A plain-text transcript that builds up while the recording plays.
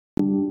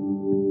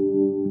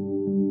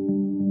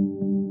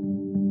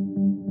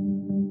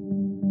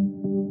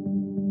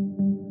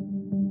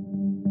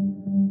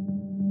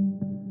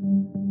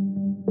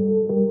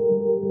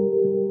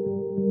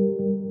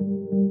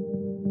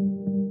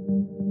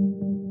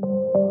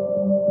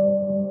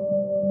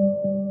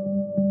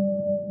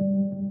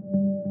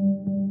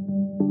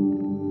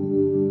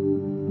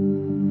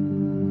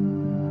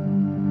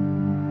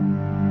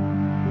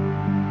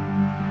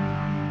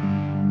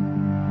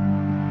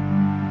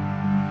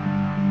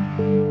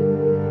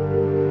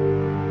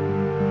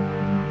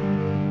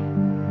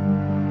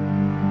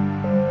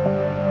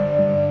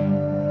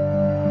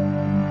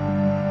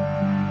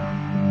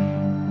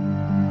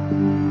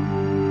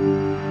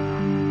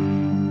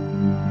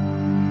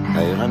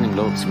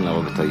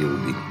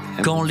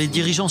Quand les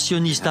dirigeants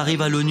sionistes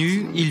arrivent à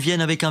l'ONU, ils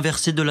viennent avec un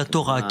verset de la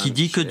Torah qui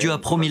dit que Dieu a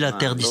promis la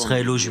terre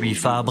d'Israël aux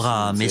Juifs, à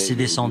Abraham et ses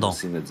descendants.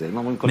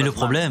 Mais le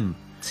problème,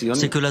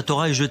 c'est que la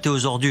Torah est jetée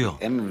aux ordures.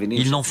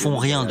 Ils n'en font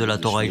rien de la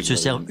Torah, ils se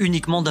servent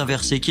uniquement d'un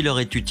verset qui leur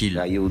est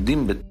utile.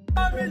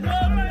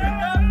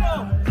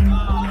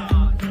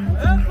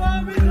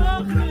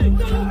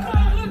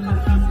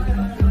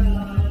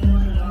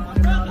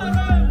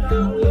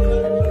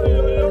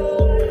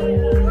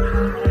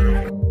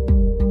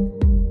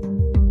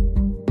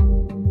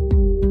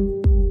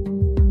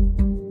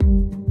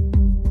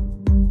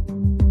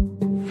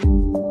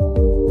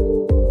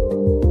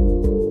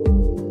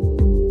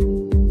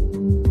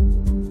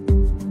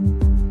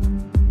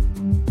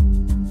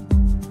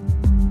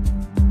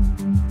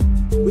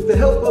 With the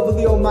help of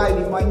the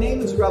Almighty, my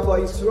name is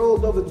Rabbi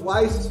Yisrael David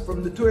Weiss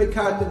from the Turei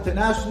Karta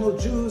International,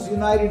 Jews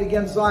United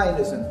Against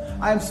Zionism.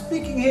 I am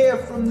speaking here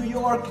from New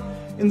York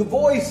in the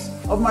voice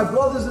of my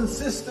brothers and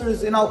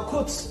sisters in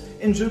Al-Quds,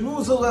 in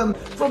Jerusalem.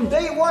 From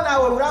day one,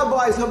 our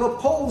rabbis have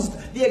opposed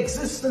the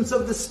existence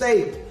of the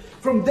state.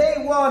 From day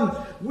one,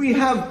 we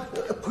have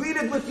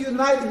pleaded with the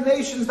United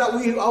Nations that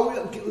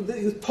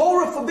the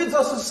Torah forbids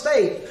us a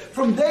state.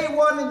 From day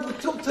one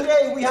until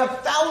today, we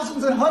have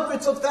thousands and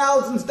hundreds of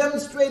thousands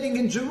demonstrating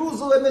in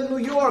Jerusalem and New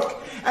York,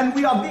 and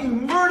we are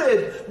being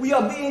murdered, we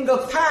are being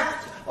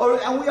attacked,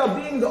 and we are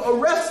being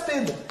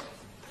arrested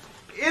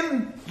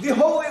in the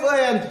Holy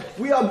Land.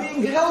 We are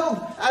being held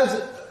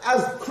as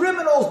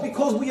criminals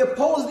because we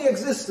oppose the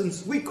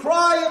existence. We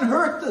cry and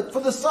hurt for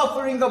the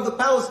suffering of the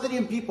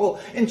Palestinian people.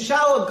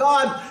 Inshallah,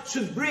 God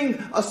should bring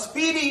a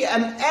speedy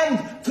end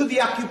to the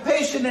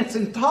occupation in its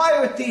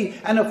entirety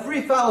and a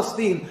free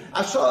Palestine.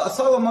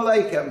 Assalamu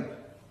alaikum.